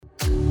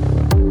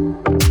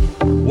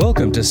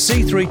to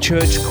C3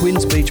 Church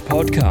Quinns Beach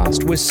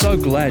podcast. We're so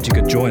glad you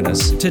could join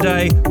us.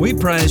 Today, we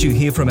pray as you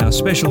hear from our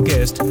special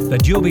guest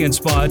that you'll be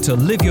inspired to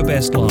live your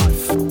best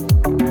life.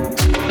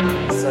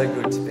 So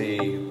good to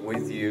be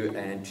with you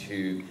and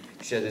to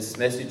share this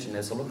message. And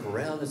as I look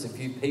around, there's a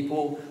few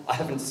people I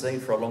haven't seen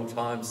for a long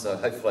time, so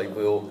hopefully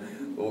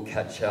we'll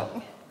catch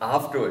up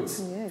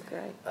afterwards. Yeah,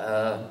 great.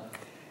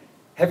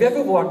 Have you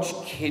ever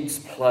watched kids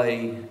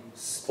play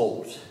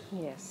sport?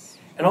 Yes.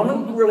 And I'm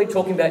not really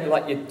talking about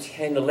like your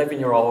 10,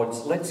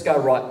 11-year-olds. Let's go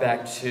right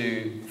back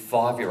to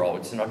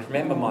 5-year-olds. And I can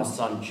remember my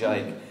son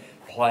Jake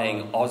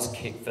playing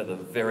Auskick for the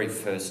very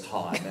first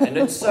time. And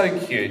it's so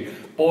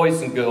cute.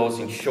 Boys and girls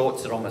in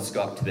shorts that almost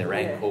go up to their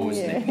ankles.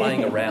 And they're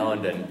playing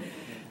around. And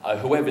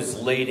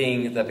whoever's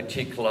leading the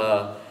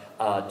particular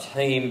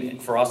team,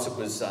 for us it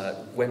was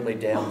Wembley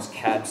Downs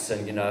Cats.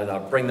 And, you know,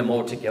 they'll bring them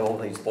all together, all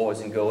these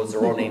boys and girls.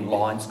 They're all in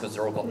lines because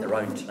they're all got their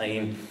own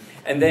team.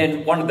 And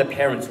then one of the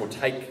parents will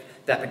take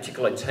that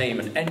particular team,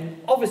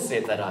 and obviously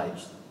at that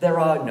age there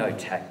are no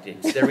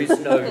tactics, there is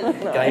no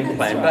game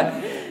plan,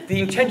 but the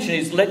intention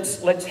is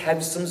let's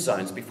have some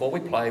zones before we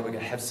play. We're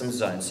going to have some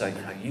zones, so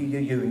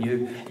you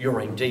and you're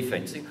in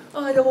defence.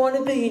 I don't want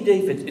to be in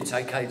defence. It's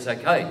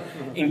okay.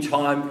 In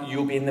time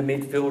you'll be in the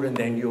midfield and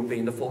then you'll be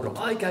in the forward.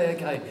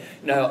 Okay.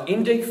 Now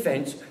in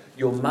defence,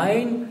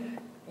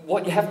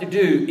 what you have to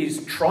do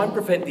is try and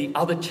prevent the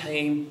other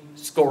team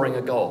scoring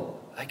a goal.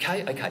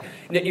 Okay.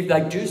 Now if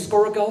they do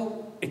score a goal,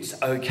 it's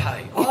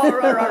okay. Oh,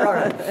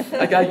 right.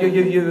 Okay,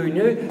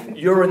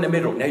 you're in the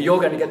middle. Now you're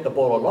going to get the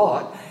ball a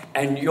lot,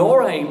 and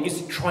your aim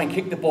is to try and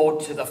kick the ball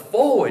to the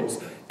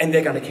forwards, and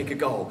they're going to kick a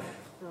goal.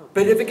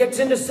 But if it gets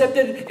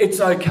intercepted, it's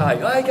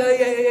okay.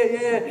 Okay,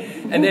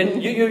 yeah. And then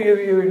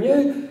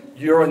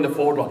you're in the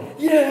forward line.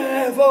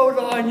 Yeah, forward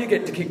line, you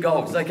get to kick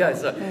goals. Okay,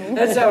 so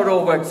that's how it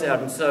all works out.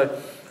 And so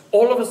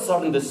all of a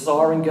sudden the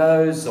siren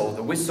goes or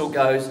the whistle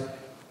goes,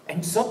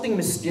 and something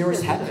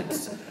mysterious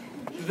happens.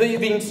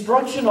 The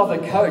instruction of the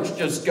coach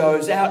just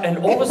goes out, and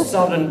all of a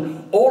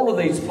sudden, all of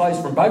these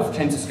players from both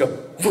teams just go,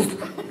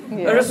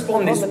 they just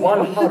form this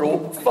one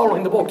huddle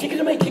following the ball. Kick it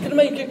to me.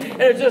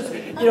 And it's just,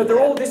 they're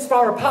all this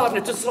far apart, and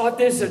it's just like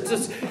this. It's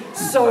just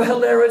so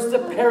hilarious. The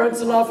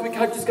parents are laughing, the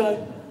coaches go,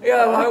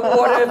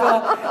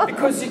 whatever.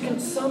 Because you can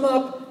sum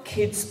up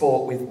kids'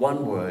 sport with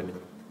one word: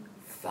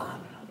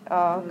 fun.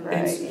 Oh,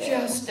 great. It's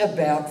just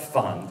about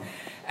fun.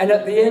 And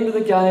at the end of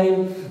the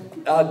game,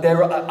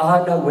 there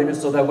are no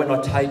winners, although when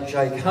I take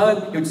Jake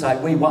home, he'd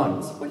say, we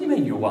won. What do you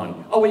mean you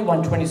won? Oh, we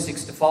won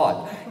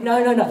 26-5.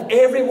 No,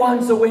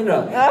 everyone's a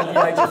winner at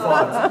the age of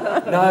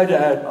 5. No,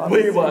 Dad,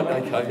 we won.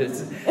 Okay.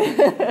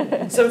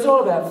 So it's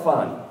all about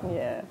fun.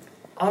 Yeah.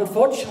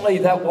 Unfortunately,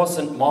 that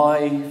wasn't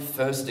my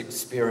first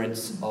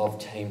experience of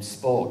team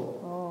sport.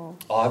 Oh.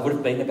 I would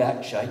have been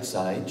about Jake's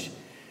age,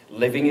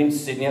 living in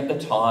Sydney at the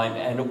time,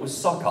 and it was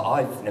soccer.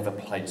 I've never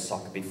played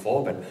soccer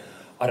before, but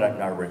I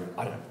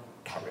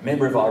can't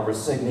remember if I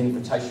received an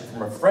invitation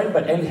from a friend,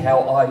 but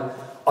anyhow,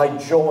 I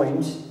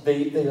joined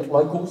the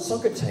local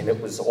soccer team. It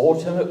was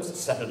autumn, it was a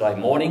Saturday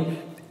morning.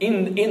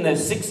 In the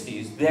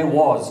 60s, there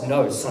was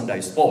no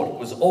Sunday sport. It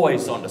was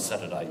always on a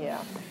Saturday.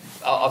 Yeah.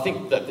 I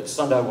think that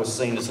Sunday was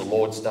seen as a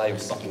Lord's Day or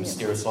something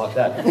mysterious like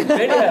that.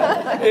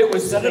 Anyhow, it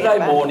was Saturday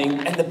morning,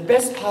 and the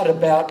best part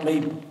about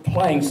me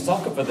playing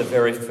soccer for the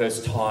very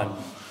first time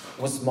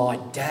was my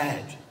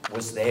dad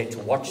was there to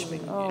watch me.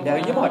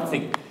 You might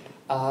think,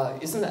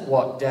 isn't that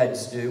what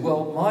dads do?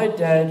 Well, my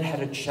dad had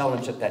a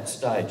challenge at that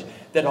stage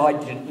that I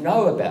didn't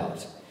know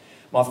about.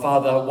 My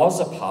father was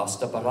a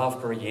pastor, but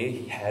after a year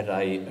he had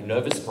a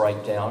nervous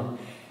breakdown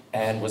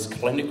and was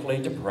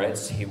clinically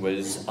depressed. He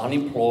was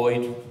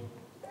unemployed,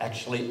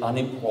 actually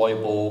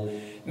unemployable,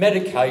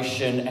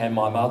 medication, and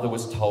my mother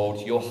was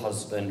told, your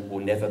husband will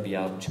never be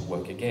able to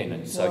work again.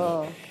 And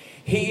so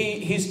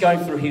he's going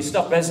through his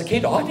stuff. But as a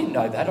kid, I didn't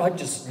know that. I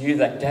just knew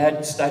that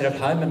Dad stayed at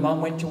home and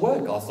Mum went to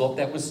work. I thought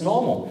that was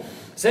normal.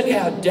 So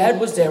anyhow, Dad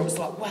was there. It was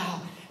like,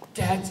 wow,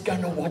 Dad's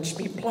going to watch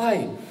me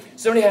play.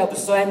 So anyhow, the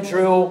same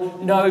drill,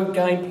 no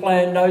game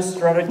plan, no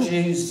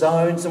strategy,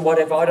 zones and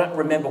whatever. I don't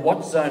remember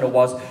what zone it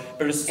was.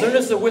 But as soon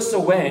as the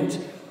whistle went,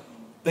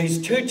 these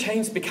two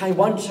teams became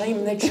one team,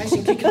 and they're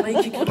chasing, kick at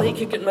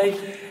me.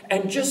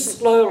 And just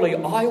slowly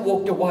I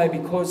walked away,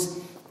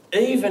 because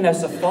even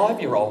as a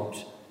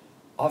 5-year-old,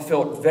 I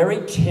felt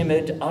very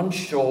timid,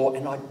 unsure,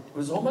 and it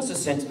was almost a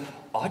sense,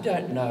 I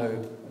don't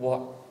know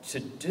what to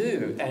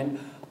do, and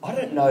I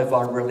don't know if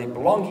I really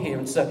belong here.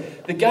 And so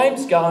the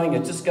game's going,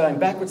 it's just going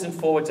backwards and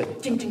forwards,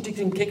 and ding,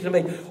 kick it to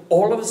me.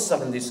 All of a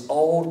sudden, this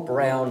old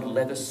brown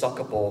leather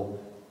soccer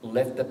ball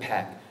left the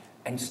pack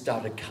and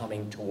started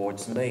coming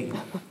towards me,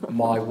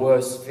 my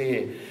worst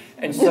fear.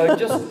 And so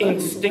just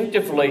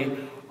instinctively,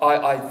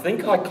 I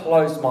think I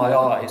closed my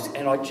eyes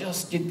and I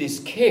just did this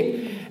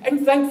kick.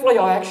 And thankfully,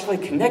 I actually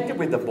connected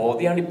with the ball.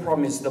 The only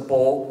problem is the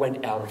ball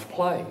went out of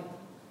play.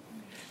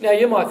 Now,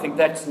 you might think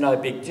that's no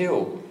big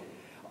deal.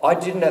 I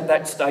didn't at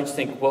that stage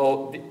think,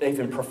 well,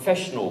 even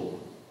professional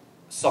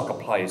soccer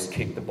players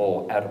kick the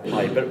ball out of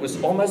play. But it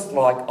was almost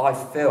like I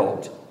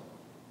felt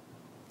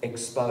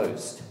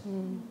exposed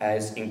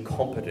as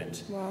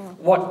incompetent. Wow.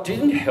 What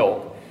didn't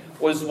help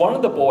was one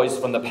of the boys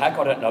from the pack,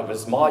 I don't know if it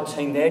was my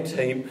team, their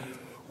team,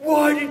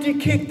 why did you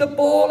kick the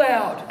ball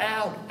out?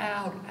 Out,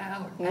 out,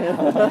 out, out. It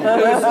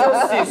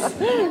was just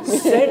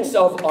this sense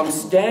of I'm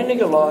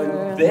standing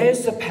alone,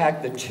 there's the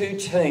pack, the two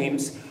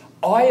teams,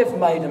 I have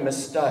made a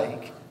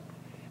mistake.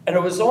 And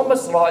it was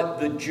almost like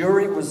the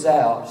jury was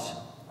out,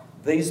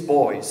 these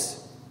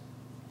boys,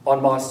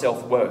 on my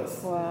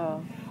self-worth.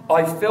 Wow.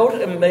 I felt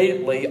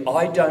immediately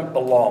I don't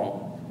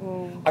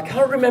belong. I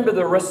can't remember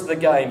the rest of the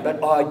game,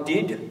 but I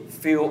did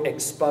feel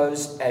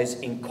exposed as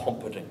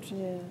incompetent.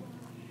 Yeah.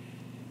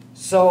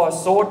 So I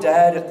saw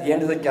Dad at the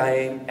end of the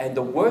game, and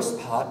the worst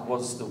part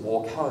was the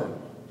walk home.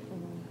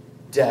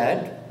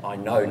 Dad, I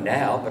know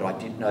now, but I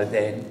didn't know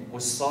then,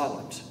 was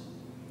silent.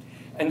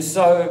 And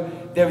so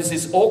there was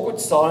this awkward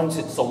silence.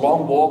 It's a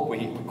long walk.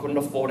 We couldn't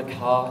afford a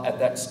car at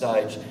that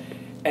stage.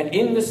 And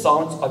in the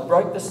silence, I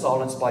broke the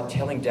silence by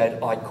telling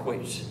Dad I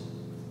quit.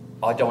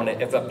 I don't want to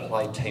ever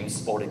play team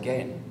sport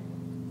again.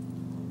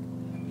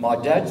 My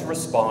dad's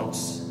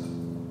response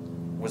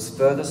was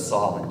further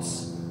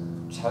silence,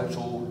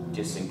 total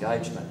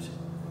disengagement.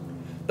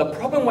 The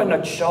problem when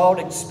a child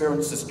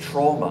experiences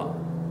trauma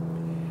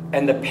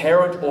and the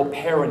parent or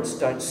parents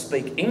don't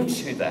speak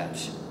into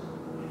that,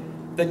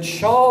 the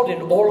child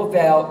in all of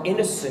our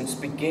innocence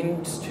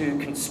begins to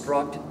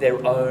construct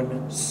their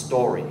own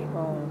story.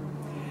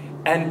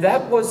 And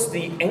that was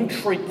the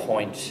entry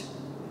point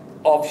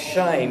of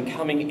shame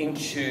coming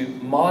into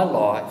my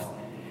life.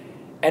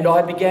 And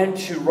I began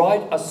to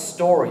write a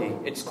story.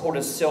 It's called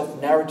a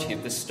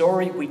self-narrative, the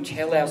story we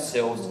tell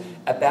ourselves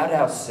about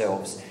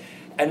ourselves.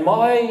 And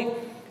my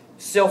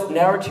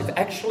self-narrative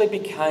actually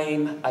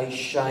became a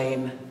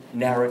shame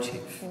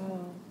narrative.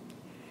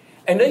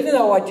 And even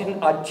though I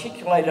didn't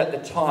articulate at the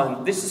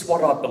time, this is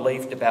what I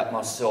believed about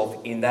myself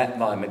in that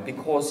moment.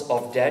 Because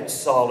of Dad's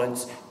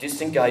silence,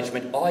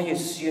 disengagement, I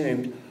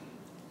assumed,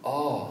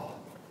 oh,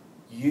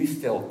 you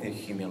felt the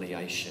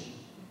humiliation.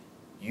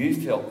 You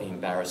felt the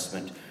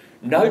embarrassment.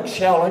 No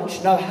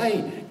challenge, no,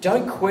 hey,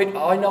 don't quit.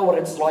 I know what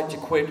it's like to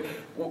quit.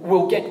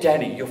 We'll get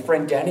Danny, your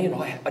friend Danny, and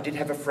I did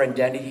have a friend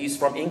Danny, he's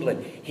from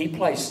England. He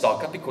plays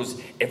soccer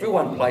because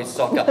everyone plays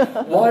soccer.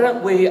 Why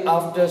don't we,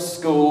 after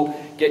school,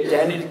 get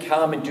Danny to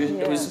come and do it?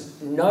 There was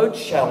no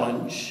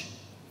challenge,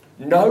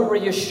 no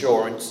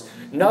reassurance,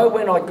 no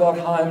when I got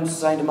home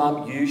saying to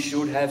Mum, you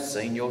should have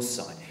seen your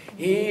son.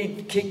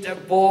 He kicked a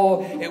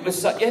ball, it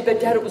was so, yeah, but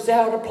Dad, it was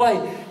out of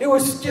play. It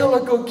was still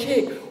a good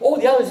kick. All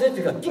the others had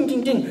to go, ding,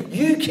 ding, ding.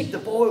 You kicked the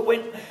ball, it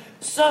went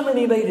so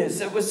many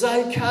metres, it was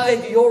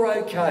okay, you're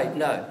okay.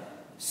 No,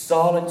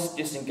 silence,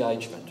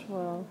 disengagement.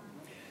 Wow.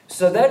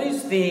 So that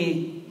is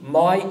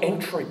my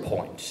entry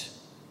point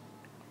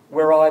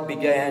where I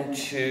began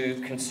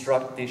to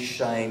construct this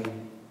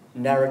shame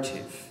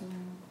narrative.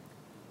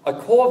 I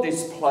call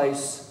this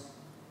place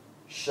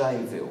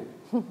Shameville.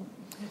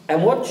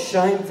 And what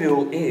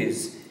Shameville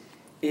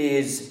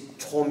is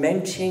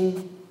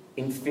tormenting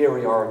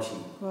inferiority.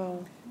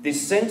 Wow.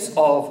 This sense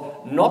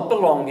of not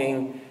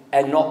belonging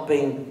and not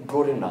being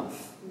good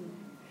enough.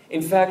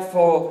 In fact,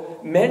 for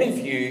many of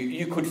you,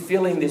 you could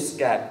fill in this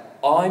gap.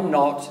 I'm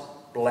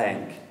not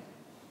blank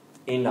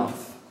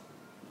enough.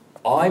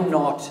 I'm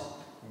not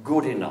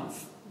good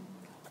enough.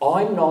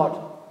 I'm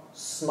not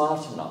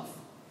smart enough.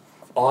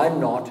 I'm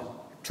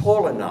not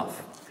tall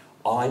enough.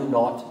 I'm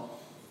not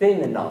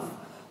thin enough.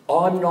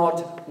 I'm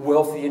not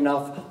wealthy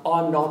enough.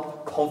 I'm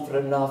not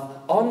confident enough.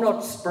 I'm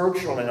not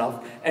spiritual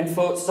enough. And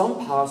for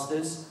some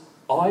pastors,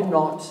 I'm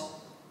not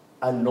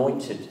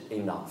anointed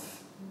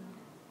enough.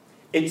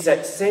 It's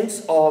that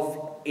sense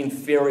of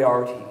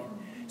inferiority.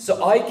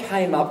 So I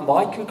came up,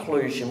 my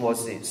conclusion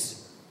was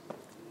this.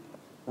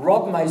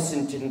 Rob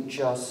Mason didn't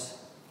just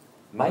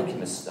make a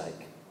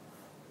mistake.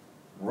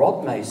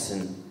 Rob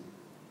Mason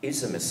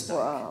is a mistake.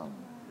 Wow.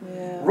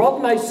 Yeah.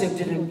 Rob Mason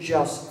didn't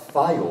just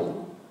fail.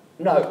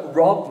 No,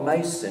 Rob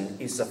Mason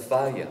is a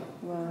failure.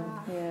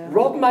 Wow. Yeah.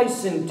 Rob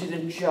Mason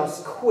didn't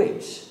just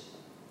quit.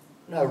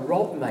 No,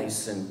 Rob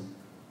Mason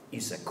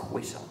is a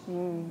quitter.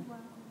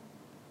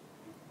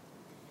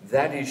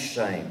 That is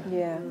shame.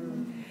 Yeah.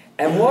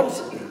 And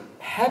what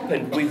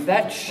happened with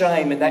that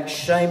shame and that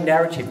shame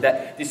narrative,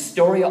 that this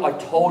story I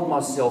told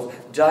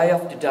myself day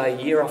after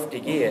day, year after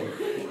year,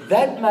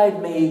 that made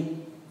me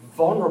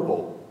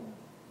vulnerable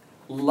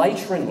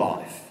later in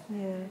life.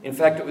 Yeah. In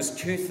fact, it was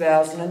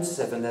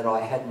 2007 that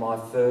I had my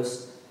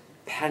first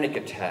panic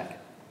attack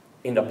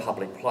in a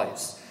public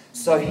place.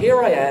 So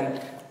here I am,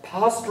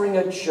 pastoring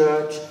a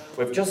church.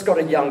 We've just got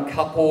a young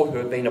couple who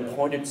have been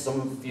appointed.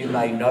 Some of you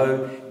may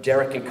know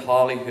Derek and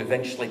Kylie, who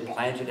eventually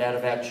planted out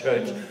of our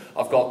church.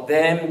 I've got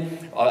them.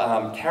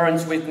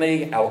 Karen's with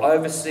me, our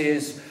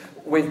overseers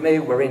with me.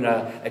 We're in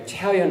an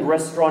Italian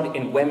restaurant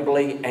in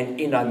Wembley, and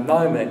in a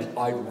moment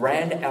I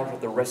ran out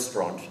of the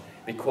restaurant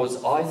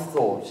because I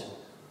thought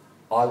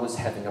I was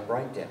having a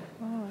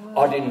breakdown.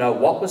 I didn't know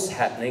what was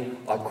happening.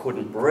 I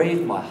couldn't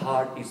breathe. My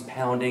heart is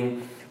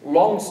pounding.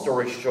 Long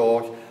story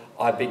short,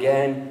 I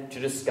began to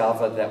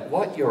discover that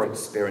what you're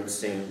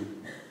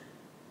experiencing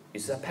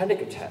is a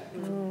panic attack.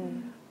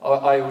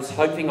 I was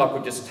hoping I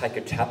could just take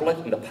a tablet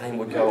and the pain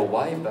would go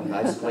away, but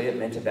basically it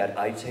meant about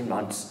 18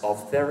 months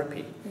of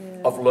therapy,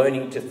 of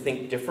learning to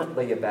think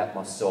differently about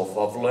myself,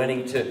 of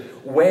learning to,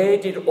 where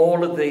did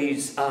all of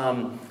these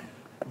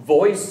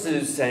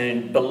voices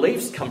and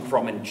beliefs come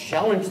from, and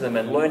challenge them,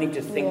 and learning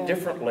to think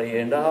differently.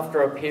 And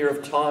after a period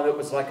of time, it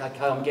was like,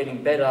 okay, I'm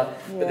getting better.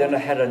 But then I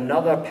had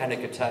another panic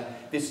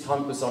attack. This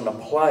time it was on a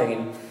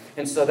plane.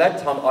 And so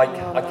that time I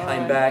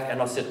came back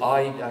and I said,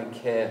 I don't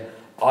care.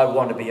 I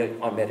want to be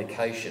on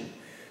medication.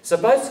 So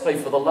basically,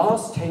 for the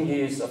last 10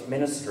 years of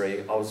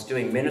ministry, I was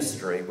doing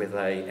ministry with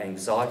an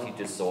anxiety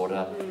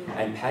disorder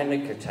and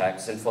panic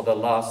attacks. And for the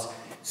last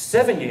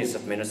 7 years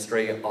of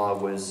ministry, I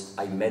was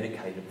a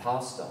medicated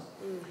pastor.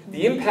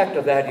 The impact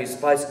of that is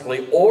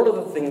basically all of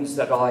the things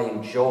that I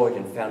enjoyed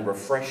and found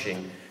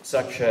refreshing,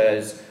 such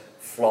as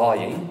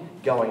flying,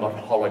 going on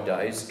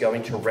holidays,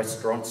 going to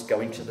restaurants,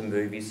 going to the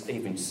movies,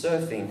 even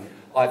surfing.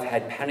 I've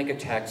had panic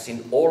attacks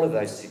in all of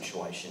those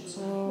situations.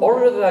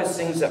 All of those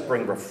things that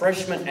bring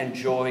refreshment and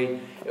joy.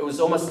 It was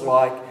almost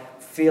like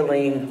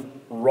feeling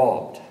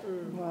robbed.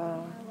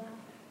 Wow.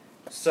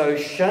 So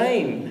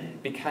shame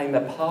became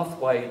a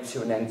pathway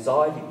to an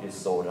anxiety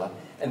disorder,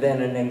 and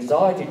then an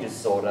anxiety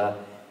disorder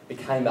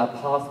became a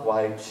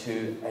pathway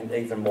to an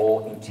even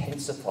more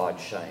intensified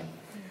shame.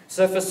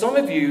 So for some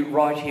of you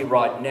right here,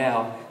 right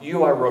now,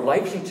 you are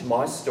relating to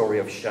my story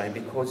of shame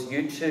because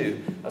you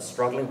too are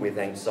struggling with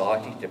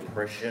anxiety,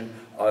 depression,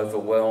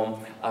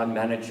 overwhelm,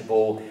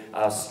 unmanageable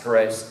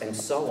stress, and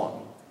so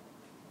on.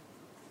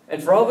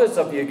 And for others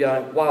of you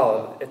going,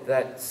 wow,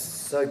 that's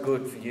so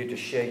good for you to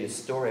share your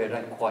story. I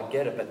don't quite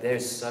get it, but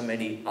there's so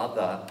many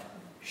other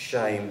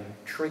shame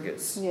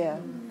triggers. Yeah,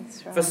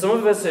 that's right. For some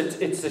of us,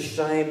 it's the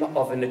shame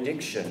of an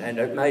addiction, and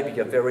it may be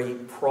a very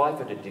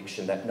private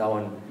addiction that no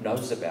one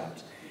knows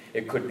about.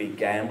 It could be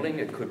gambling,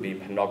 it could be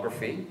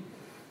pornography,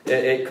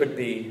 it could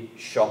be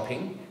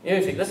shopping.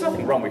 You think, there's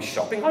nothing wrong with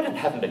shopping, I don't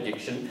have an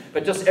addiction,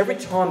 but just every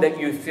time that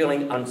you're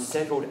feeling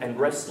unsettled and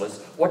restless,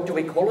 what do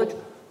we call it?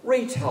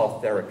 Retail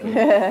therapy.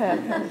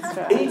 That's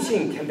right.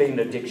 Eating can be an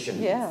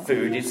addiction. Yeah.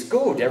 Food is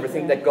good,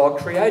 everything that God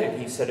created,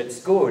 He said it's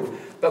good.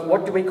 But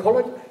what do we call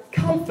it?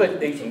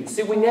 Comfort eating.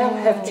 See, we now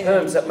have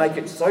terms that make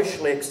it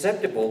socially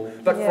acceptable,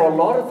 but for a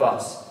lot of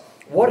us,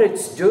 what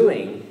it's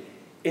doing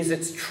is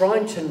it's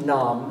trying to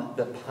numb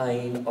the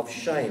pain of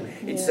shame.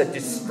 It's a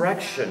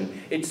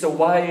distraction. It's a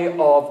way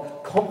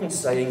of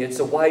compensating. It's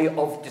a way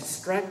of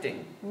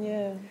distracting.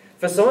 Yeah.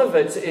 For some of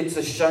it, it's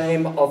a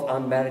shame of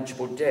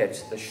unmanageable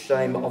debt, the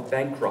shame of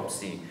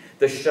bankruptcy,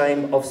 the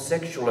shame of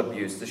sexual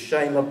abuse, the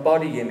shame of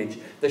body image,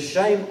 the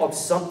shame of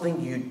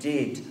something you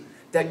did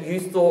that you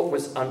thought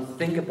was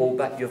unthinkable,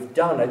 but you've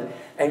done it,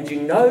 and you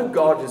know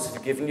God has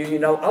forgiven you, you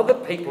know other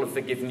people have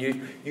forgiven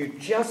you, you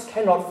just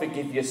cannot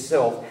forgive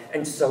yourself,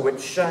 and so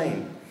it's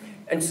shame.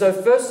 And so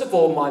first of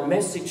all, my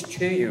message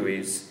to you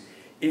is,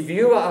 if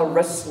you are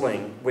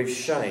wrestling with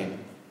shame,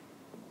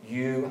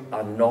 you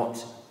are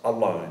not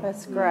alone.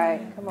 That's great.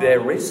 Come on.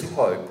 There is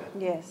hope,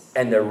 Yes.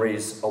 and there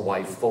is a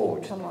way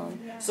forward. Come on.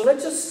 So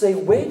let's just see,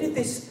 where did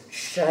this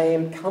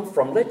shame come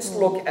from? Let's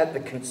look at the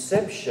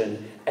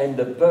conception and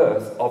the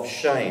birth of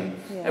shame.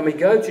 Yeah. And we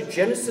go to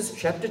Genesis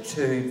chapter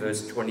 2,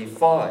 verse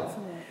 25.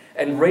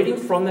 And reading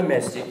from the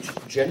Message,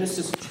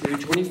 Genesis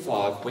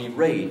 2:25, we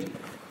read,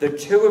 the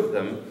two of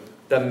them,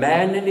 the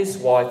man and his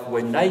wife,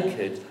 were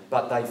naked,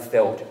 but they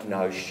felt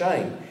no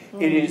shame.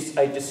 It is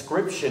a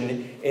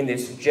description in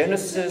this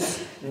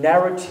Genesis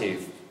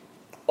narrative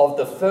of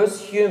the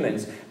first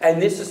humans, and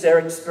this is their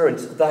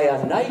experience. They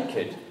are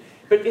naked.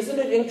 But isn't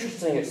it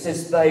interesting? It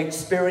says they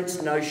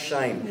experienced no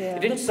shame. Yeah.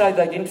 It didn't say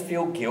they didn't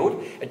feel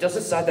guilt. It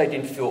doesn't say they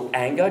didn't feel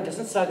anger. It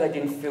doesn't say they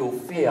didn't feel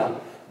fear.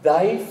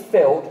 They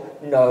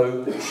felt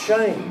no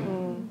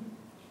shame.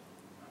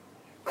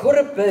 Could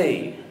it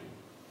be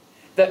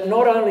that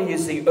not only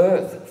is the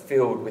earth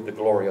filled with the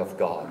glory of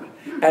God,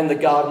 and the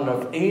Garden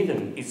of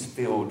Eden is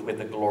filled with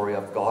the glory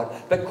of God,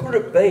 but could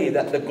it be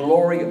that the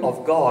glory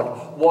of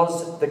God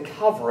was the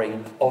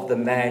covering of the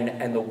man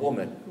and the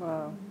woman?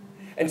 Wow.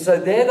 And so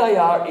there they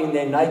are in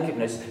their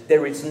nakedness.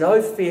 There is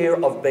no fear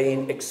of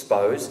being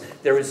exposed.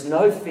 There is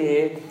no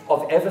fear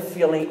of ever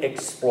feeling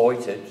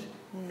exploited.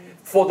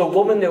 For the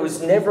woman, there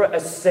was never a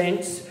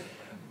sense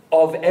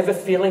of ever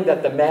feeling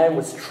that the man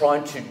was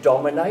trying to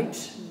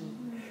dominate.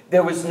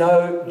 There was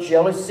no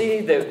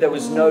jealousy. There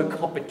was no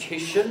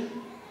competition.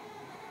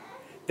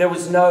 There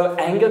was no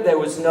anger. There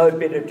was no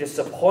bit of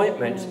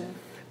disappointment.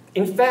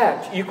 In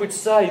fact, you could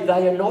say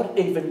they are not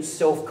even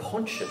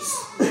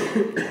self-conscious.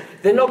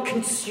 They're not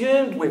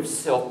consumed with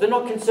self. They're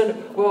not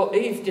concerned, well,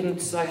 Eve didn't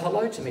say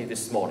hello to me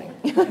this morning.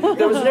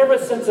 There was never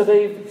a sense of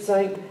Eve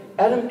saying,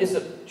 Adam, is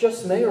it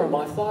just me or are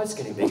my thighs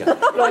getting bigger?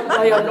 Like,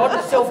 they are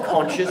not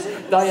self-conscious.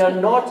 They are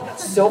not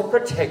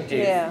self-protective.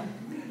 Yeah.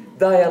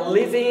 They are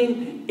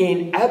living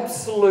in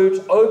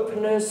absolute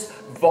openness,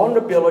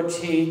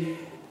 vulnerability,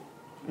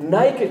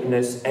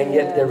 nakedness, and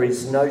yet there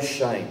is no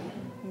shame.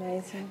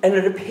 Amazing. And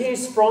it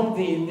appears from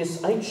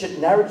this ancient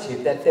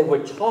narrative that there were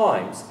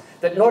times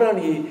that not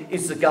only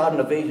is the Garden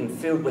of Eden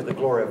filled with the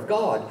glory of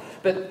God,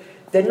 but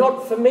they're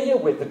not familiar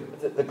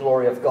with the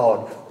glory of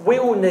God. We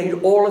will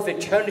need all of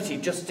eternity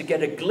just to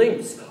get a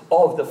glimpse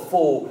of the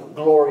full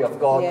glory of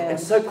God. Yeah. And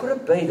so could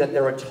it be that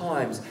there are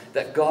times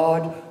that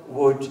God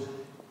would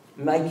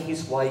make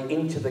his way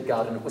into the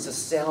garden? It was a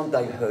sound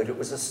they heard. It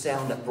was a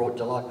sound that brought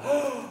delight.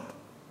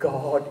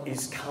 God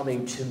is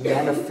coming to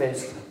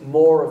manifest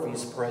more of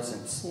his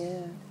presence.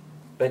 Yeah.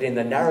 But in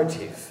the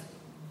narrative,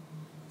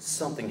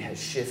 something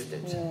has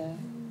shifted. Yeah.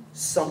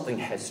 Something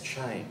has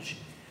changed.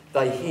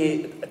 They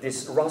hear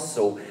this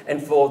rustle,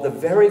 and for the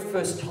very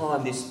first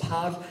time,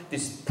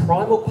 this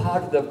primal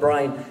part of the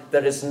brain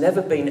that has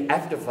never been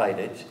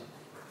activated,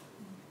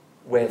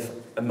 where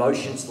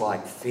emotions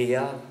like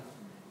fear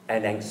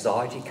and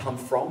anxiety come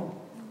from,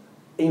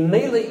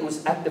 immediately it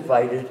was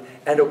activated,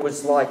 and it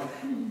was like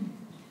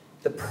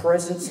the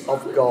presence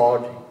of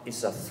God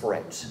is a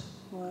threat.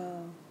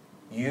 Wow.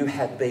 You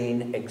have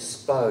been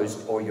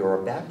exposed, or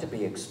you're about to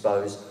be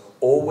exposed.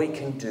 All we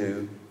can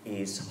do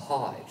is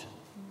hide.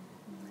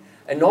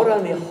 And not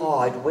only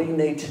hide, we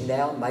need to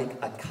now make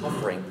a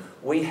covering.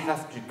 We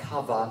have to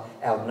cover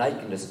our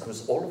nakedness,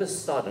 because all of a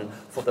sudden,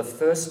 for the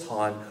first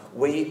time,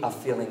 we are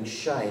feeling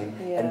shame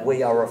and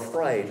we are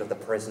afraid of the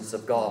presence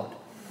of God.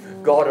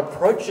 God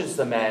approaches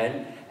the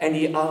man and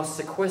he asks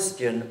the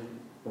question,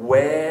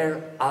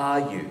 "Where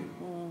are you?"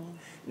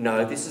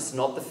 No, this is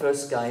not the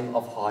first game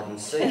of hide and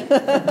seek.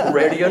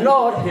 Ready or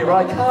not, here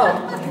I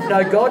come.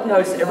 No, God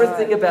knows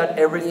everything about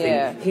everything.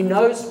 Yeah. He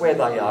knows where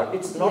they are.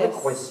 It's not Yes. a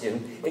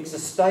question, it's a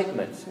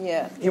statement.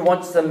 Yeah. He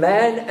wants the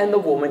man and the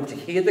woman to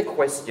hear the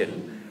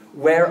question,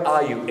 "Where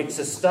are you?" It's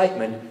a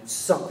statement,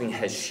 something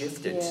has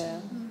shifted.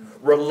 Yeah.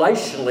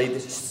 Relationally,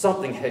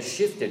 something has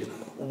shifted.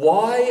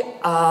 Why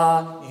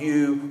are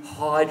you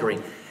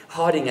hiding?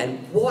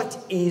 And what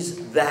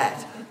is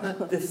that?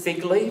 The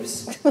fig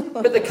leaves?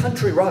 But the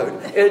country road.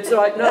 It's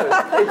like, no.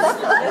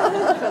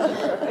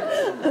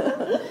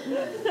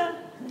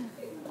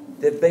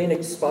 They've been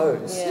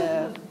exposed.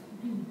 Yeah.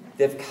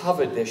 They've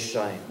covered their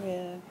shame.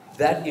 Yeah.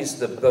 That is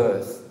the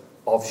birth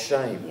of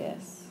shame.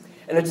 Yes.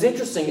 And it's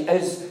interesting,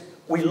 as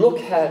we look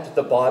at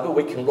the Bible,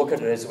 we can look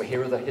at it as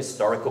here are the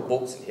historical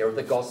books, here are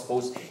the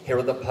Gospels, here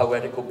are the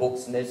poetical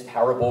books, and there's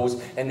parables,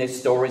 and there's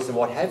stories and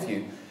what have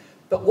you.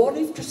 But what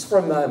if just for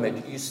a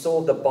moment you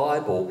saw the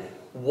Bible,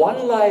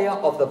 one layer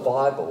of the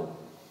Bible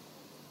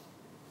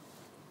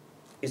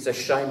is a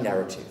shame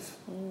narrative.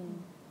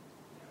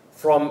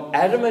 From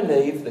Adam and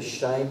Eve, the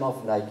shame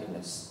of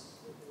nakedness.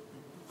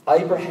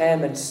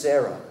 Abraham and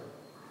Sarah,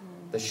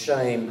 the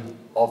shame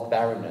of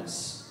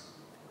barrenness.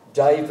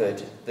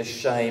 David, the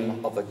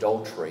shame of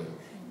adultery.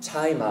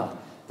 Tamar,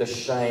 the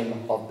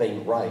shame of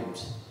being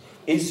raped.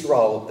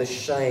 Israel, the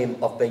shame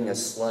of being a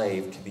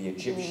slave to the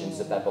Egyptians,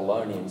 the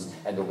Babylonians,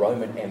 and the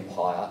Roman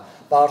Empire.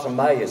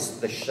 Bartimaeus,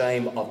 the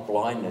shame of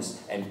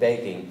blindness and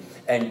begging.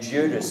 And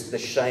Judas, the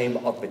shame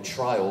of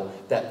betrayal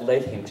that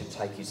led him to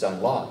take his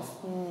own life.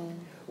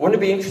 Wouldn't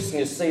it be interesting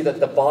to see that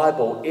the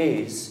Bible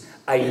is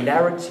a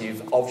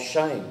narrative of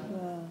shame?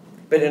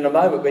 But in a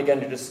moment we're going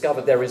to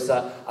discover there is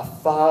a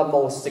far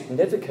more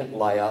significant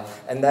layer,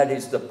 and that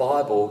is the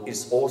Bible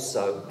is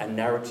also a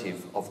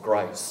narrative of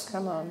grace.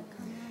 Come on.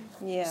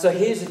 Yeah. So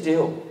here's the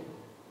deal.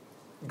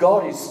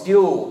 God is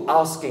still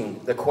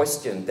asking the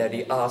question that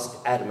he asked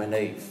Adam and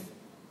Eve.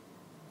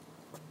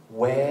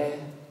 Where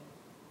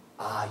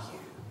are you?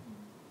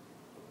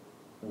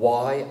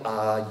 Why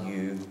are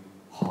you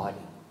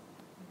hiding?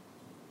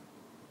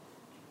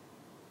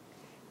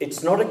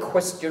 It's not a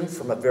question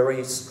from a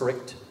very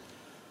strict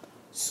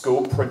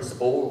school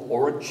principal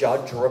or a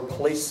judge or a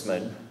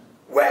policeman.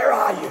 Where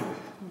are you?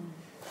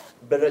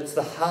 But it's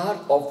the heart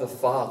of the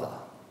Father.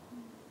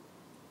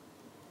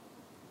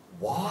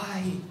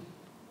 Why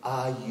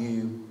are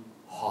you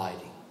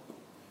hiding?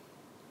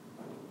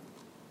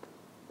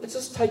 Let's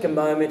just take a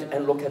moment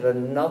and look at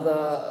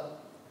another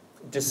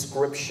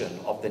description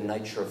of the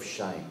nature of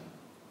shame.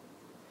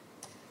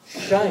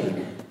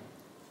 Shame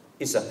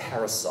is a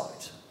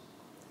parasite.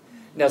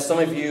 Now, some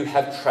of you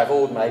have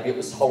travelled, maybe it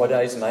was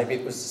holidays, maybe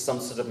it was some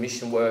sort of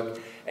mission work,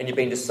 and you've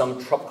been to some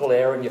tropical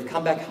area and you've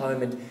come back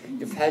home and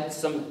you've had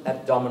some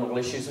abdominal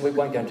issues, and we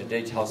won't go into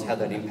details how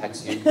that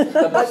impacts you.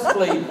 But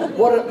basically,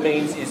 what it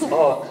means is,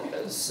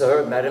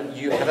 sir, madam,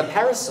 you have a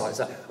parasite. It's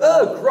like,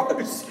 oh,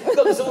 gross. You've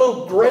got this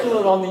little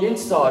gremlin on the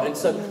inside. And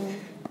so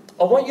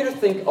I want you to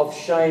think of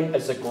shame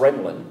as a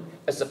gremlin,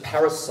 as a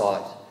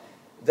parasite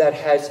that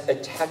has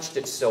attached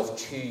itself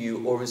to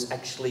you or is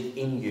actually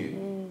in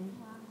you.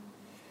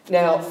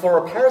 Now,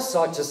 for a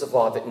parasite to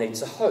survive, it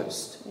needs a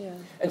host. Yeah.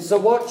 And so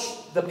what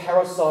the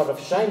parasite of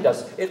shame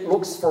does, it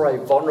looks for a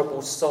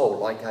vulnerable soul,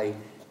 like a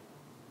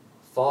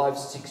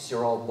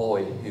 5-6-year-old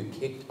boy who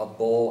kicked a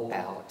ball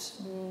out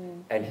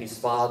and his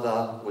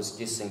father was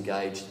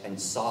disengaged and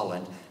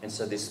silent. And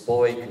so this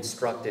boy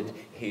constructed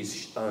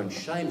his own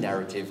shame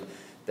narrative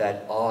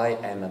that I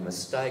am a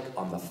mistake,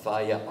 I'm a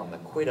failure, I'm a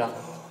quitter.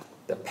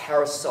 The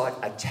parasite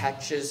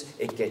attaches,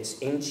 it gets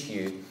into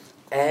you,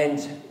 and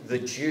the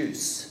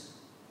juice,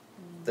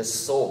 the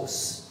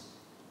source,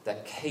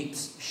 that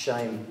keeps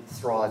shame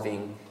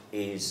thriving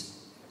is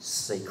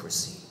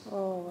secrecy.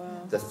 Oh,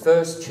 wow. The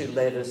first 2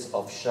 letters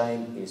of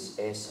shame is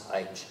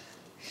SH.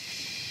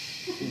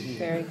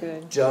 Very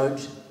good.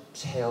 Don't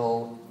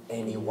tell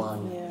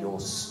anyone Yeah. your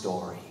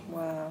story.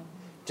 Wow.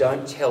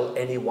 Don't tell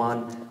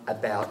anyone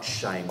about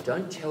shame.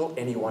 Don't tell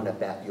anyone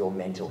about your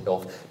mental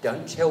health.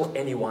 Don't tell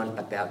anyone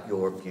about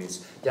your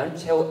abuse. Don't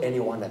tell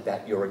anyone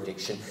about your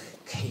addiction.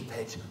 Keep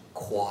it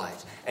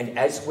quiet. And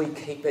as we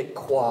keep it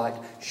quiet,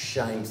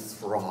 shame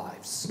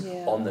thrives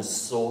Yeah. on the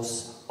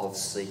source of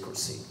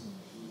secrecy.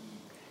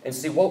 And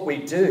see, what we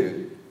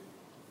do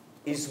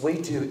is we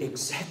do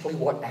exactly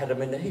what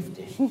Adam and Eve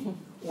did.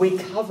 We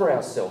cover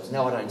ourselves.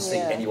 Now, I don't see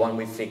Yeah. anyone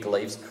with fig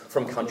leaves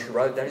from Country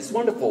Road. That is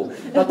wonderful.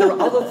 But there are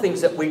other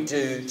things that we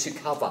do to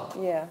cover.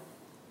 Yeah.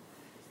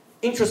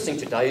 Interesting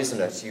today, isn't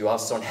it? You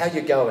ask someone, how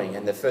you going?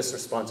 And the first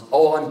response,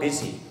 oh, I'm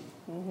busy.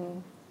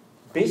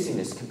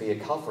 Busyness can be a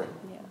covering.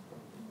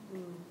 Yeah.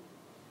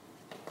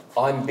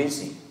 I'm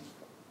busy.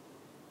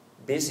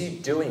 Busy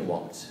doing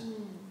what?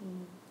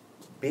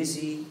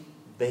 Busy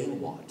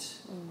being what?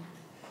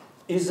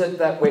 Is it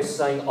that we're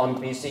saying I'm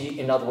busy?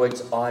 In other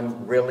words,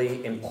 I'm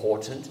really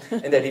important,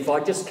 and that if I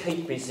just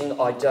keep busy,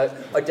 I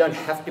don't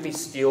have to be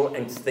still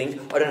and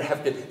think. I don't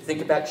have to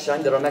think about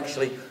shame. That I'm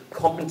actually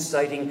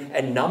compensating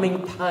and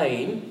numbing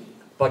pain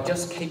by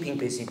just keeping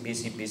busy,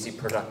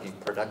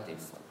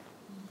 productive.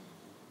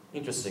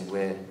 Interesting.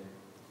 We're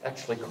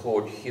actually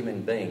called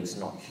human beings,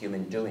 not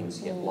human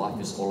doings. Yet life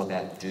is all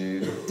about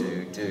do.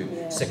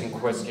 Yeah. Second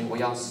question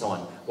we ask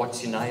someone,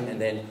 what's your name? And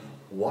then,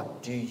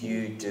 what do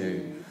you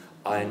do?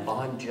 And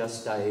I'm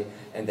just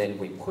and then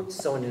we put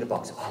someone in a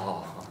box.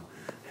 Oh,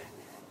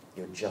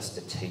 you're just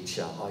a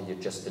teacher. Oh, you're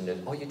just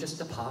you're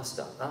just a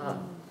pastor.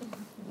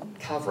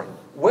 Covering.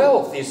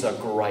 Wealth is a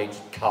great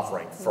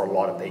covering for a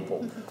lot of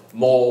people.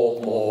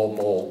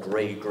 More.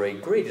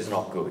 Greed is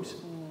not good.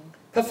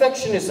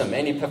 Perfectionism.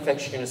 Any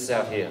perfectionists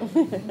out here?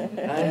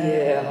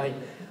 I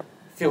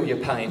feel your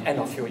pain, and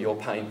I feel your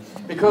pain.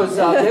 Because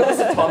there was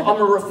a time, I'm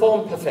a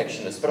reformed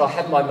perfectionist, but I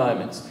have my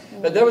moments.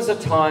 But there was a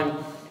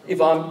time, if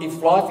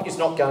life is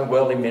not going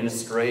well in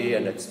ministry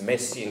and it's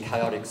messy and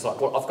chaotic, it's like,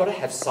 well, I've got to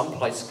have some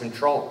place of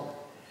control.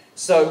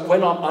 So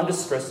when I'm under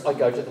stress, I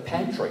go to the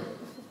pantry.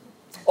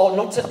 Oh,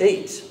 not to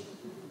eat,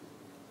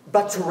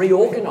 but to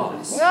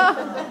reorganise.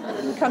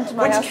 Come to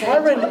my Which house.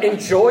 Karen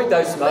enjoyed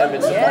those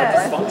moments of my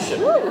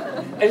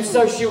dysfunction. And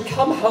so she'll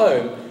come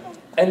home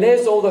and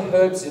there's all the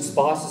herbs and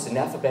spices in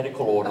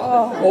alphabetical order.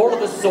 All of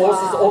the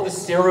sauces, all the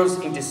cereals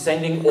in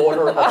descending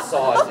order of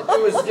size.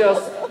 It was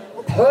just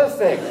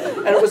perfect.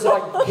 And it was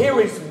like, here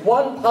is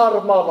one part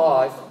of my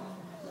life.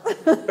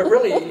 But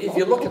really, if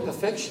you look at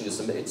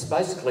perfectionism, it's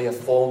basically a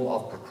form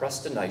of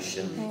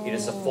procrastination. It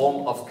is a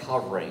form of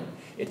covering.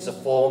 It's a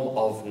form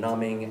of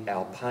numbing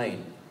our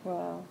pain.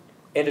 Wow.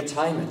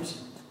 Entertainment.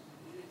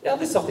 Now,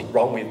 there's nothing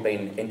wrong with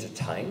being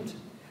entertained.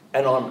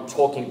 And I'm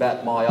talking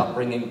about my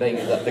upbringing being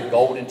the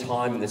golden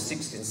time in the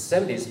 60s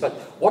and 70s,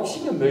 but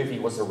watching a movie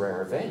was a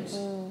rare event.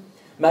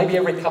 Maybe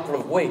every couple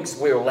of weeks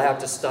we were allowed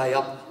to stay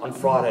up on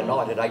Friday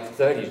night at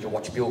 8:30 to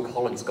watch Bill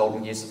Collins'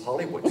 Golden Years of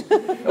Hollywood.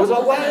 It was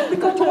like, wow, we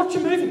got to watch a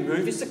movie.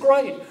 Movies are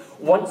great.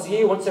 Once a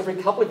year, once every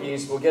couple of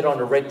years, we'll get on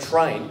a red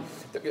train.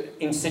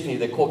 In Sydney,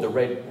 they're called the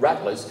Red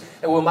Rattlers,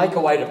 and we'll make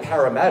our way to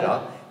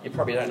Parramatta. You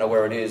probably don't know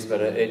where it is,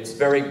 but it's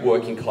very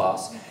working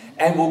class.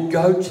 And we'll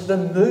go to the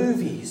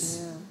movies.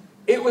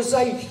 It was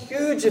a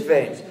huge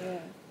event.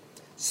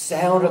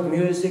 Sound of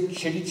Music,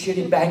 Chitty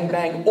Chitty Bang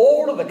Bang,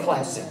 all of the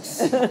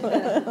classics.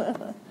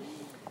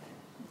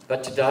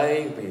 But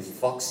today,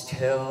 with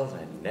Foxtel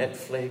and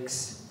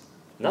Netflix,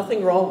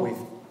 nothing wrong with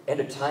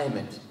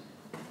entertainment.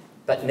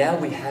 But now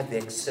we have the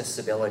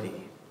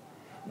accessibility.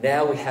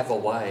 Now we have a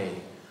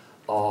way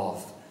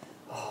of,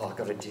 I've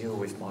got to deal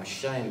with my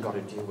shame, got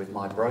to deal with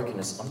my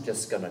brokenness. I'm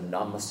just going to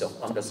numb myself.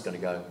 I'm just going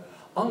to go,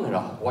 I'm going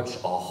to watch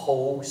a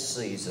whole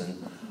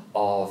season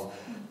of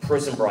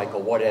Prison Break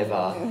or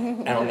whatever,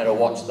 and I'm going to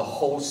watch the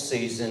whole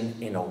season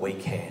in a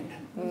weekend.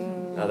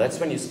 Now that's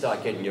when you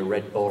start getting your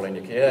Red Bull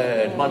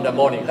and Monday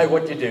morning, hey,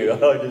 what'd you do?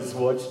 I just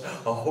watched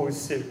a whole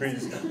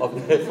series of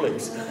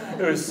Netflix.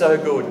 It was so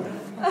good.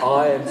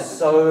 I am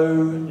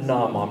so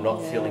numb, I'm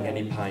not feeling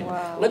any pain.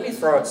 Wow. Let me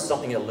throw out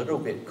something a little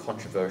bit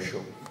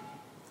controversial.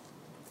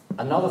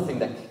 Another thing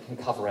that can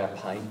cover our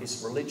pain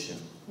is religion.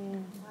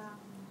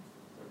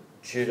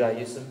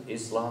 Judaism,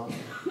 Islam,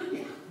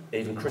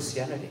 even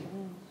Christianity.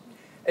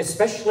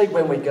 Especially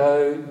when we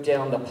go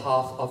down the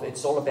path of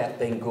it's all about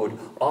being good.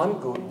 I'm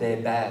good,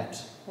 they're bad.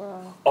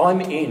 Wow.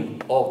 I'm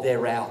in, oh,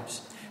 they're out.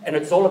 And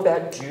it's all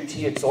about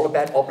duty, it's all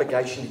about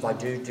obligation. If I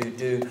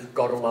do,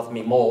 God will love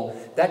me more.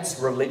 That's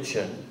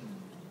religion.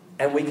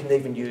 And we can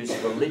even use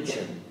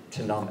religion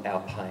to numb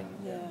our pain.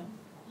 Yeah.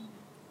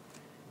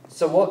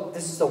 So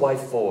this is the way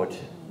forward.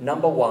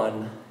 Number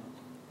one,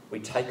 we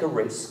take a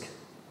risk,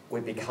 we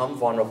become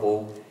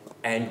vulnerable,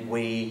 and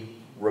we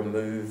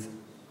remove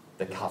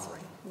the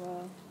covering.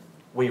 Wow.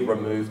 We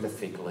remove the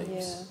fig leaves.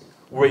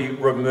 Yeah. We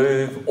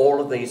remove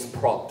all of these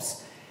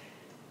props.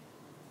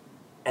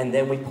 And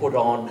then we put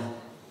on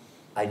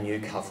a new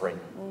covering.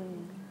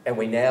 And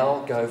we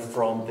now go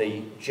from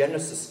the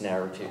Genesis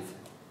narrative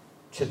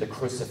to the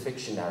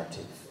crucifixion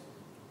narrative.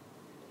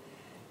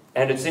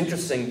 And it's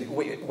interesting,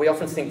 we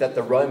often think that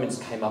the Romans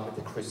came up with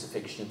the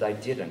crucifixion. They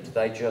didn't.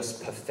 They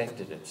just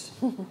perfected it.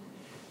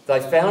 They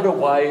found a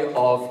way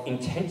of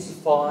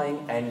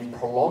intensifying and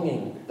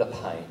prolonging the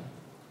pain.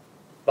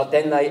 But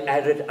then they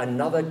added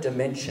another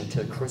dimension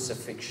to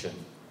crucifixion: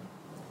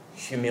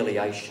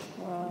 humiliation.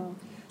 Wow.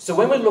 So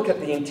when we look at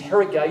the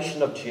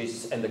interrogation of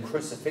Jesus and the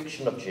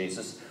crucifixion of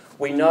Jesus,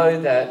 we know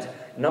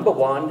that, number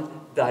one,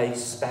 they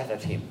spat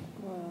at him.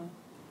 Wow.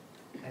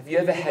 Have you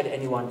ever had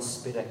anyone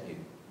spit at you?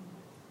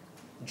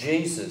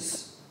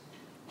 Jesus,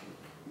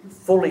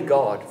 fully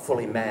God,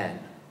 fully man,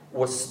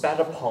 was spat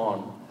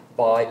upon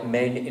by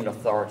men in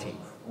authority,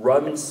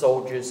 Roman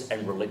soldiers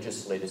and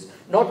religious leaders.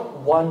 Not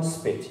one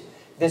spit.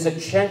 There's a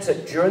chance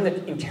that during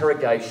the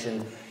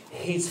interrogation,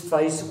 his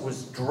face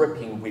was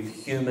dripping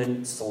with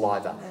human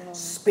saliva.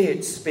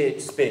 Spit,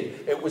 spit,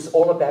 spit. It was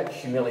all about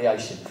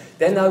humiliation.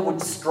 Then they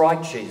would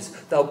strike Jesus.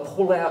 They'll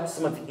pull out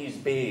some of his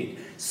beard,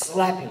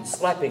 slapping,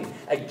 slapping.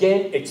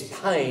 Again, it's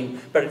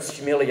pain, but it's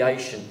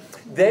humiliation.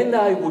 Then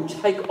they would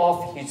take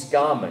off his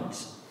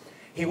garment.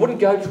 He wouldn't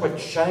go to a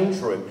change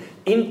room.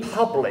 In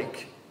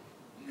public,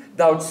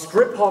 they would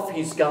strip off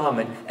his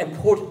garment and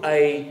put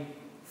a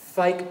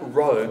fake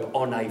robe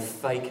on a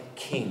fake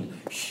king.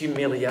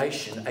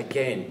 Humiliation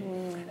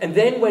again. And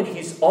then when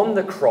he's on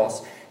the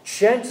cross,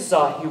 chances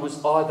are he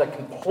was either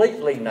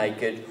completely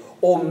naked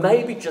or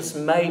maybe, just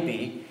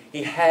maybe,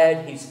 he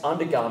had his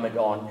undergarment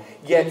on.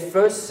 Yet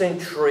first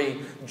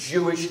century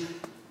Jewish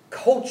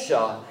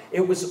culture,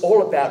 it was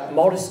all about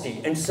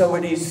modesty. And so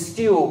it is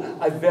still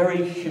a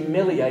very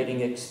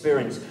humiliating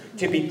experience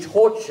to be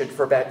tortured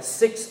for about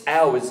 6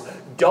 hours,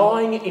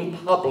 dying in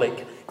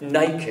public,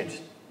 naked.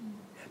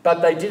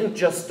 But they didn't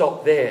just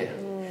stop there.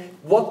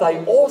 What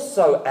they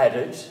also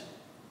added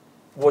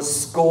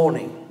was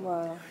scorning.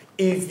 Wow.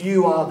 If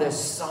you are the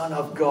Son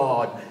of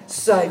God,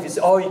 save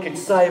yourself. Oh, you can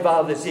save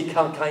others. You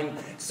can't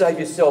save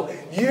yourself.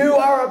 You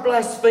are a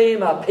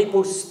blasphemer.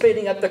 People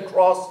spitting at the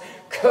cross,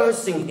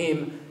 cursing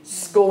him,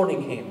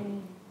 scorning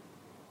him.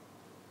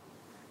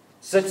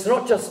 So it's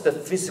not just the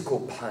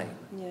physical pain.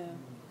 Yeah.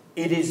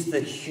 It is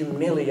the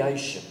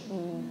humiliation.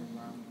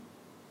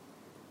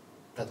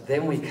 But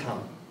then we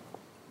come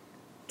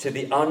to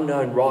the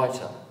unknown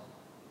writer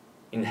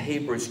in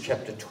Hebrews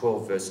chapter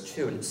 12, verse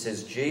 2, and it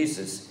says,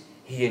 Jesus,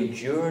 he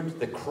endured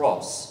the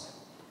cross,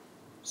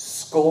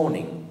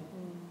 scorning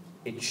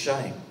its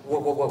shame. Whoa,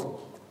 whoa, whoa.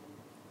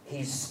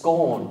 He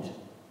scorned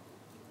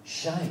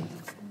shame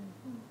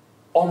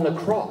on the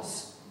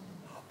cross.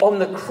 On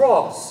the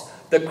cross,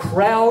 the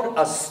crowd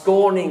are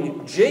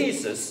scorning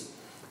Jesus.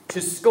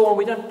 To scorn,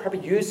 we don't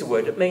probably use the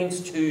word, it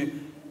means to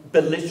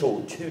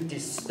belittle, to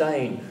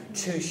disdain,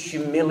 to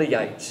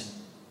humiliate.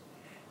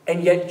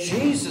 And yet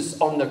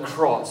Jesus on the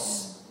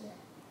cross,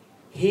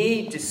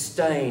 he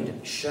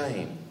disdained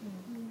shame.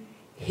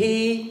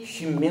 He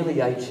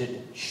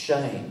humiliated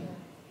shame.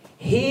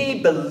 He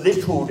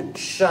belittled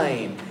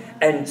shame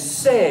and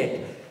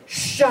said,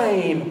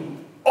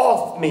 "Shame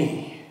off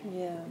me."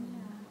 Yeah.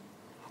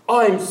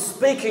 I'm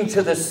speaking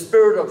to the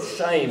spirit of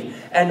shame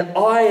and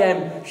I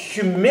am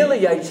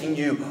humiliating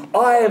you.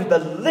 I am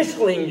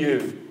belittling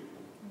you.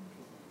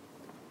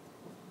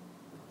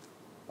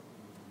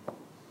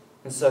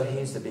 And so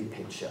here's the big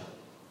picture.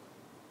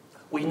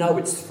 We know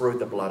it's through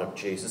the blood of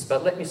Jesus,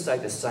 but let me say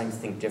the same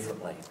thing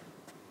differently.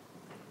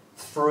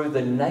 Through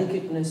the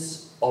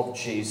nakedness of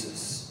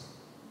Jesus,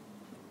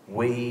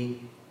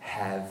 we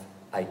have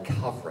a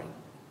covering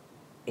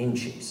in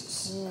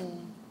Jesus.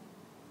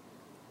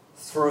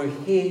 Through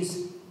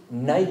his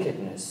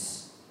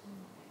nakedness,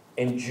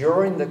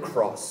 enduring the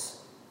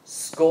cross,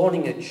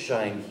 scorning its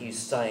shame, he's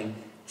saying,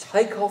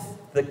 take off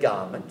the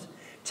garment,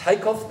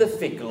 take off the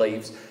fig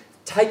leaves,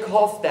 take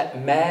off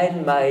that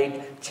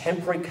man-made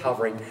temporary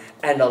covering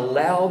and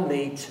allow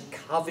me to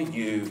cover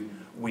you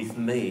with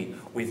me,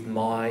 with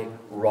my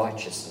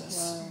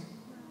righteousness.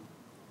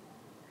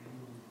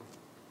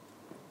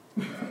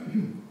 Wow.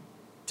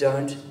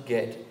 Don't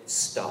get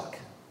stuck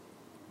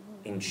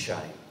in shame.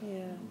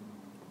 Yeah.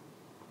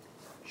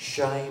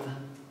 Shame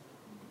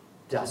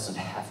doesn't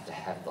have to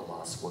have the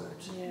last word.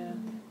 Yeah.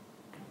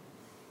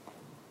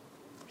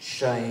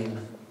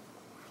 Shame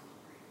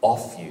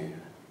off you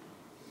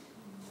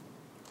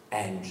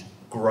and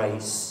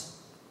grace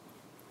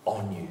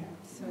on you.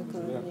 So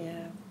good.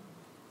 Yeah.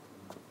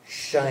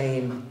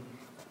 Shame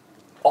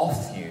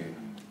off you,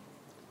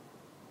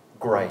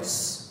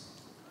 grace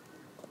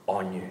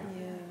on you.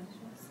 Yeah.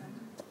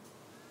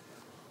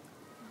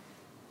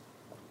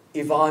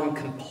 If I'm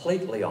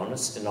completely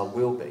honest, and I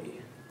will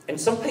be,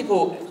 and some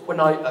people, when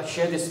I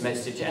share this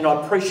message, and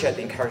I appreciate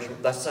the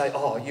encouragement, they say,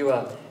 "Oh, you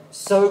are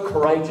so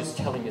courageous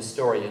telling your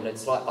story," and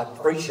it's like, I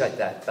appreciate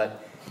that,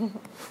 but you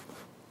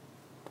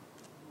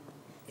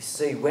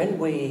see, when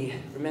we,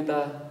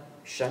 remember,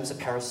 shame's a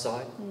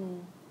parasite,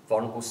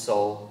 vulnerable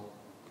soul,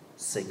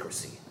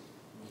 secrecy.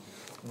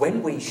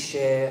 When we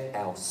share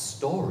our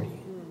story,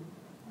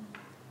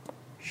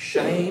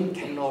 Shame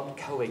cannot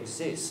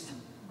coexist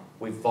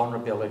with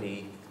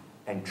vulnerability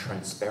and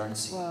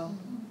transparency. Wow.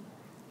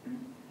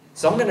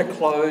 So I'm going to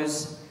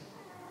close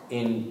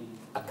in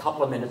a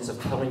couple of minutes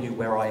of telling you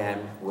where I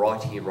am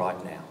right here,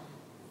 right now.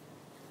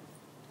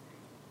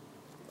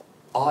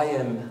 I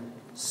am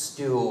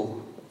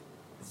still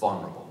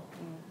vulnerable.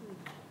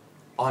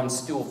 I'm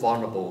still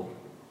vulnerable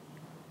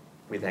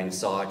with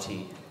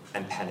anxiety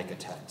and panic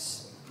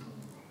attacks.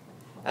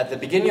 At the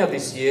beginning of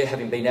this year,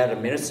 having been out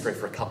of ministry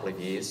for a couple of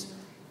years,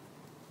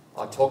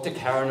 I talked to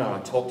Karen and I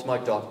talked to my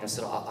doctor and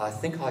said, I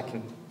think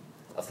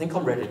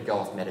I'm ready to go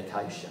off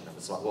medication. It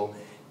was like, well,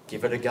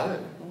 give it a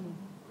go.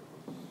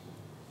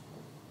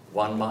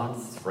 1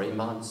 month, 3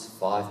 months,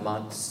 5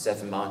 months,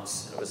 7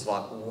 months. It was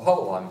like,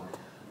 whoa,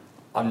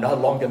 I'm no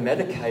longer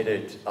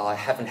medicated. I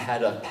haven't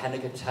had a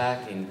panic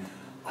attack in,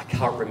 I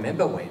can't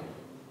remember when.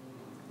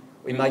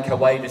 We make our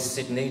way to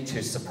Sydney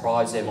to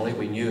surprise Emily.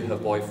 We knew her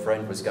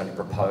boyfriend was going to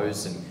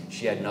propose and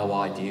she had no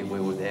idea we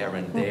were there,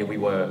 and there we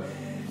were.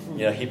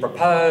 You know, he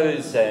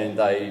proposed and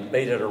they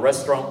meet at a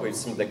restaurant with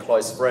some of their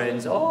close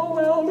friends. Oh,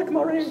 well, look at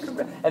my ring.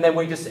 And then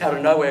we just, out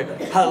of nowhere,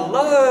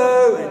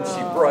 hello! And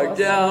she broke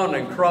down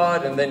and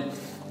cried. And then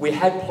we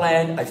had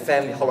planned a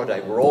family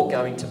holiday. We're all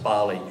going to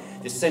Bali.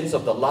 This sense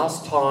of the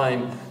last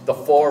time the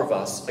four of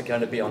us are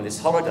going to be on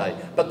this holiday.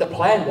 But the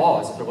plan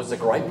was, it was a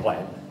great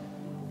plan.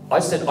 I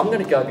said, I'm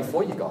going to go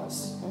before you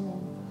guys.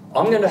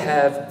 I'm going to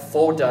have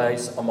 4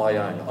 days on my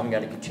own. I'm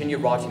going to continue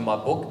writing my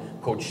book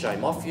called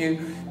Shame Off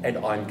You, and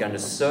I'm going to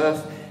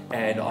surf,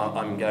 and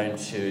I'm going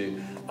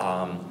to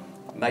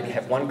maybe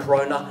have 1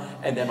 Corona,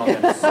 and then I'm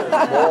going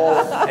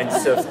to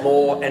surf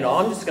more, and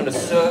I'm just going to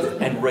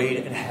surf and read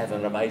and have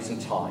an amazing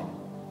time.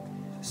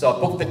 So I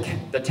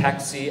booked the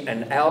taxi.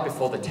 An hour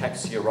before the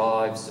taxi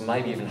arrives,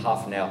 maybe even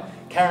half an hour,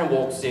 Karen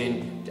walks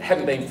in,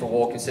 hadn't been for a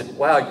walk, and said,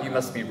 wow, you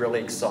must be really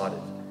excited.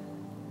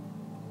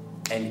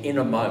 And in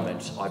a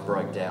moment, I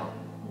broke down.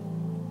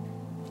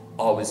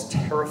 I was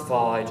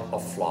terrified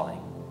of flying.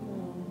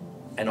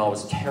 And I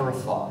was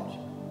terrified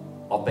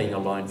of being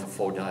alone for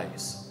 4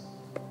 days.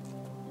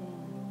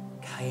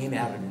 Came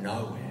out of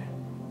nowhere.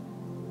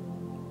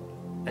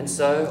 And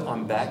so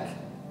I'm back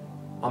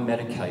on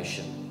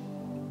medication.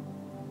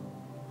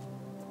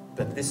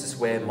 But this is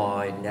where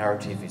my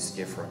narrative is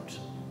different.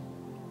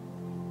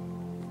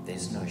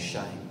 There's no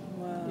shame.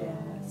 Wow,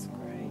 that's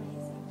great.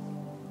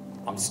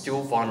 I'm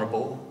still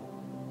vulnerable.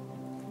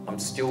 I'm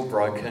still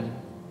broken.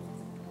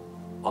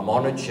 I'm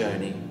on a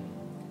journey.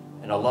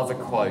 And I love a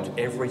quote,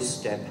 every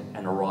step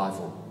an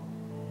arrival.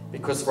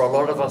 Because for a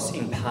lot of us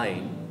in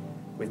pain,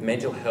 with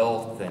mental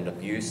health and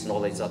abuse and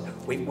all these other,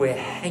 we're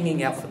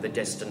hanging out for the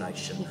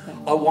destination.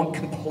 I want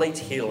complete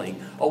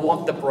healing. I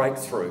want the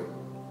breakthrough.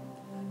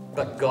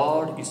 But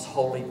God is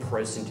wholly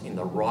present in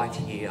the right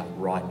here,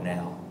 right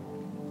now.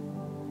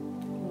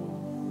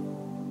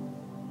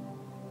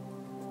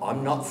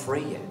 I'm not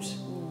free yet.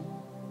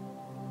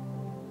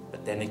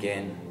 But then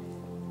again,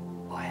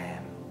 I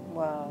am.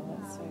 Wow,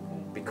 that's so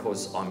good.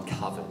 Because I'm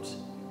covered.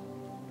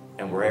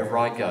 And wherever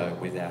I go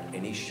without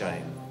any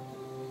shame,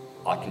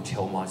 I can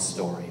tell my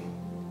story.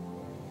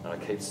 And I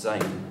keep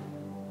saying,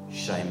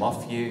 shame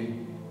off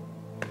you,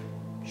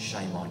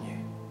 shame on you.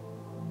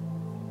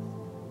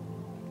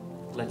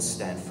 Let's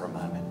stand for a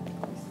moment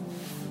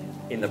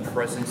in the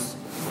presence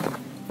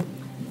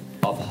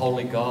of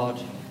Holy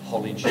God,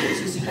 Holy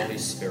Jesus, Holy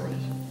Spirit.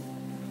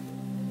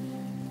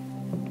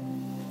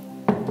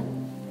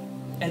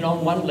 And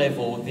on one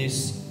level,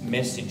 this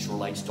message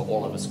relates to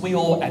all of us. We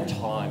all at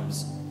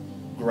times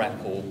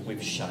grapple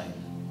with shame.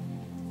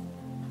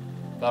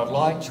 But I'd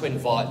like to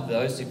invite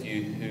those of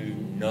you who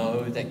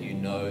know that you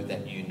know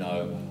that you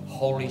know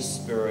Holy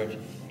Spirit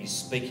is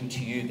speaking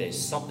to you. There's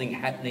something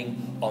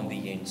happening on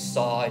the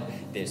inside.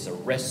 There's a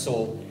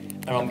wrestle.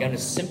 And I'm going to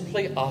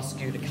simply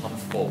ask you to come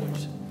forward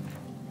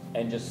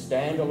and just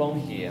stand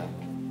along here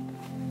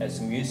as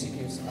music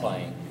is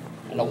playing.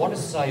 And I want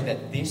to say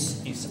that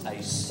this is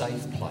a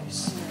safe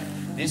place.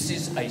 This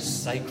is a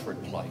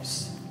sacred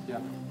place.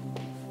 Yeah.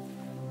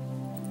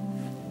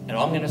 And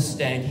I'm going to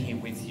stand here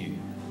with you.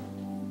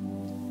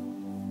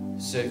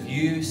 So if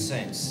you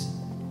sense,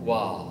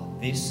 wow,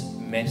 this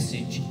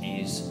message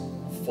is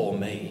for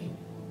me,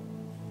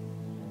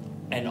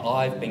 and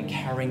I've been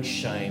carrying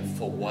shame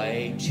for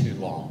way too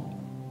long,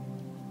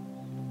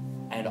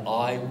 and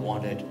I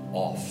want it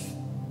off.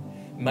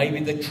 Maybe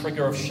the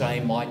trigger of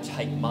shame might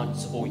take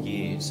months or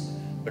years,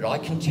 but I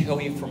can tell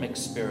you from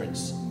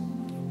experience,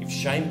 if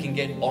shame can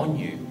get on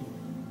you,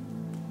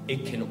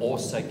 it can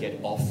also get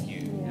off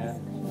you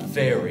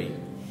very,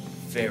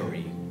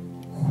 very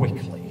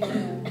quickly.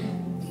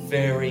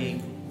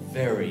 Very,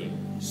 very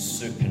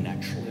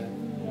supernaturally.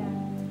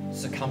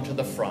 So come to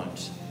the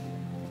front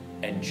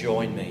and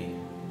join me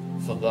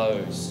for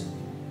those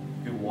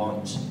who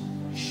want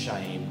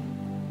shame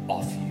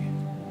off you.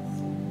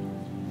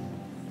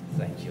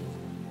 Thank you.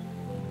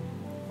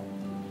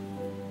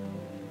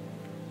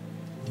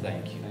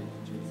 Thank you.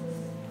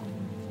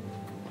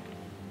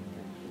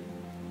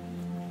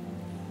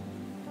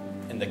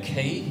 And the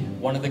key,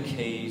 one of the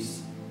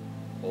keys,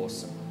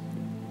 awesome,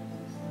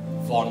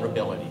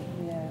 vulnerability.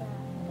 Yeah.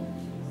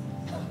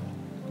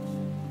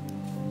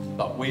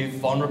 But with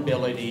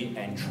vulnerability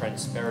and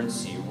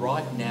transparency,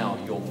 right now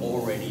you're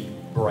already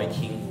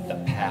breaking the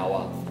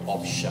power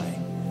of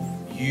shame.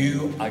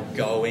 You are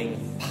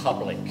going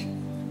public.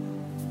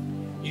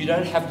 You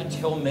don't have to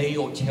tell me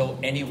or tell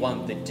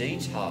anyone the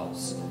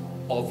details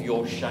of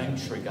your shame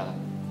trigger.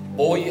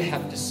 All you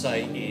have to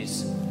say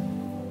is,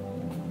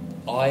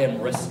 I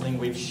am wrestling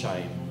with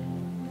shame.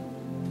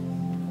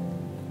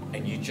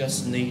 And you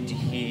just need to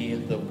hear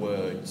the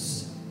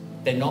words.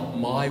 They're not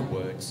my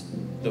words.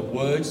 The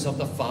words of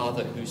the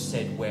Father who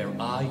said, where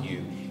are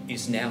you?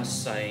 Is now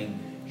saying,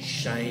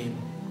 shame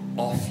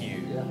off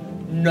you.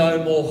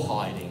 No more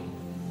hiding.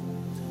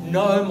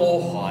 No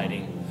more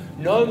hiding.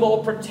 No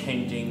more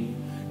pretending.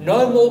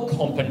 No more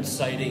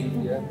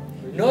compensating.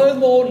 No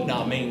more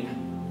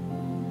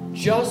numbing.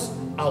 Just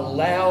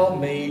allow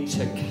me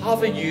to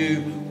cover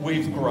you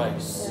with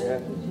grace.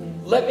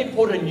 Let me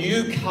put a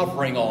new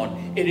covering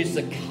on. It is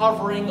the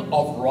covering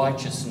of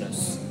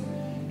righteousness.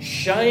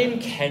 Shame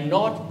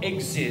cannot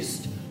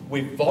exist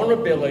with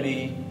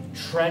vulnerability,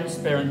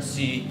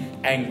 transparency,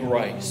 and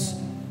grace.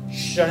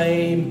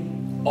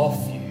 Shame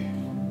off you.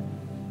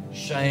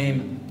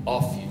 Shame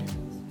off you.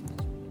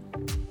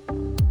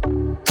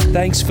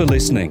 Thanks for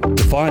listening.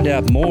 To find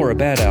out more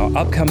about our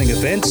upcoming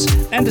events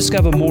and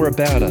discover more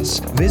about us,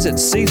 visit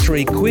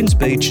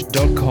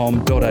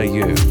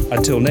c3queensbeach.com.au.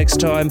 Until next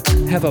time,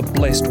 have a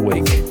blessed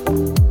week.